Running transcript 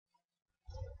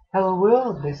Hello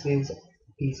world, this is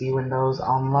PC Windows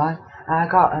Online. I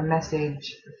got a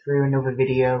message through another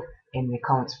video in the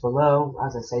comments below,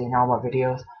 as I say in all my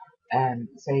videos,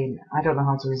 saying I don't know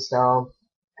how to install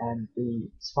the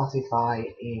Spotify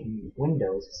in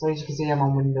Windows. So as you can see, I'm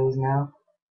on Windows now.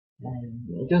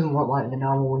 It doesn't look like the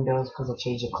normal Windows because I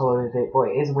changed the colour of it,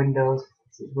 but it is Windows.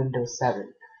 It's Windows 7.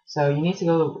 So you need to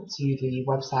go to the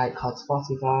website called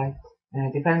Spotify.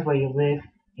 It depends where you live.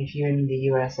 If you're in the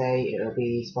USA, it'll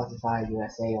be Spotify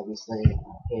USA, obviously.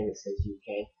 Here it says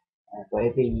UK, but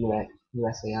it'll be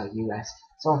USA or US,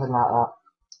 something like that.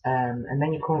 And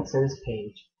then you come to this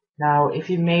page. Now, if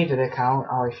you've made an account,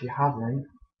 or if you haven't,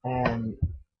 then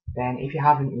if you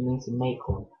haven't, you need to make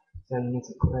one. So you need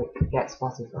to click Get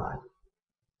Spotify,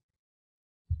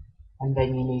 and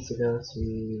then you need to go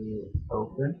to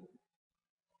Open,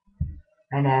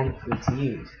 and then Free to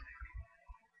Use.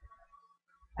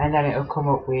 And then it'll come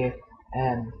up with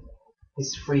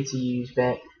this free to use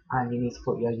bit, and you need to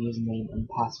put your username and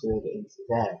password into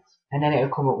there. And then it'll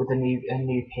come up with a new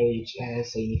page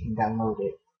so you can download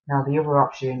it. Now the other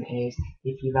option is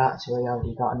if you've actually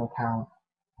already got an account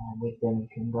with them, you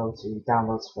can go to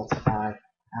download Spotify,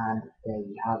 and there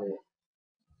you have it.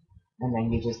 And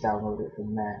then you just download it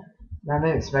from there. Now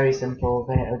then it's very simple.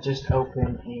 Then it'll just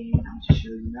open in, I'll just show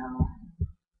you now.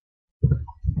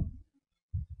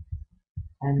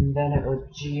 And then it will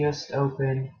just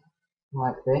open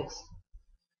like this,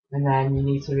 and then you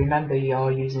need to remember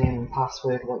your username and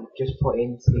password, what you've just put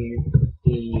into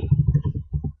the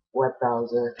web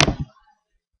browser,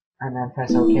 and then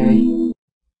press OK, and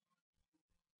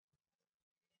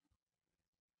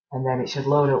then it should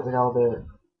load up with all the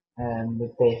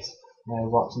with this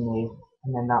what's new,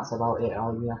 and then that's about it,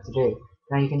 all you have to do.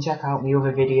 Now you can check out the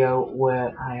other video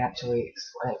where I actually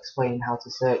explain how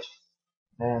to search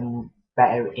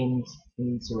better into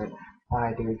it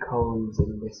by doing codes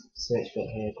and this search bit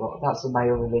here, but that's in my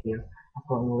other video. I'll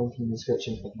put a link in the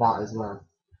description for that as well.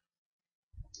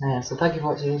 So thank you for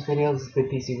watching this video. This has been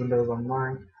PC Windows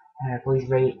Online. Please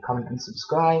rate, comment and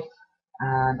subscribe,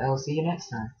 and I'll see you next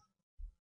time.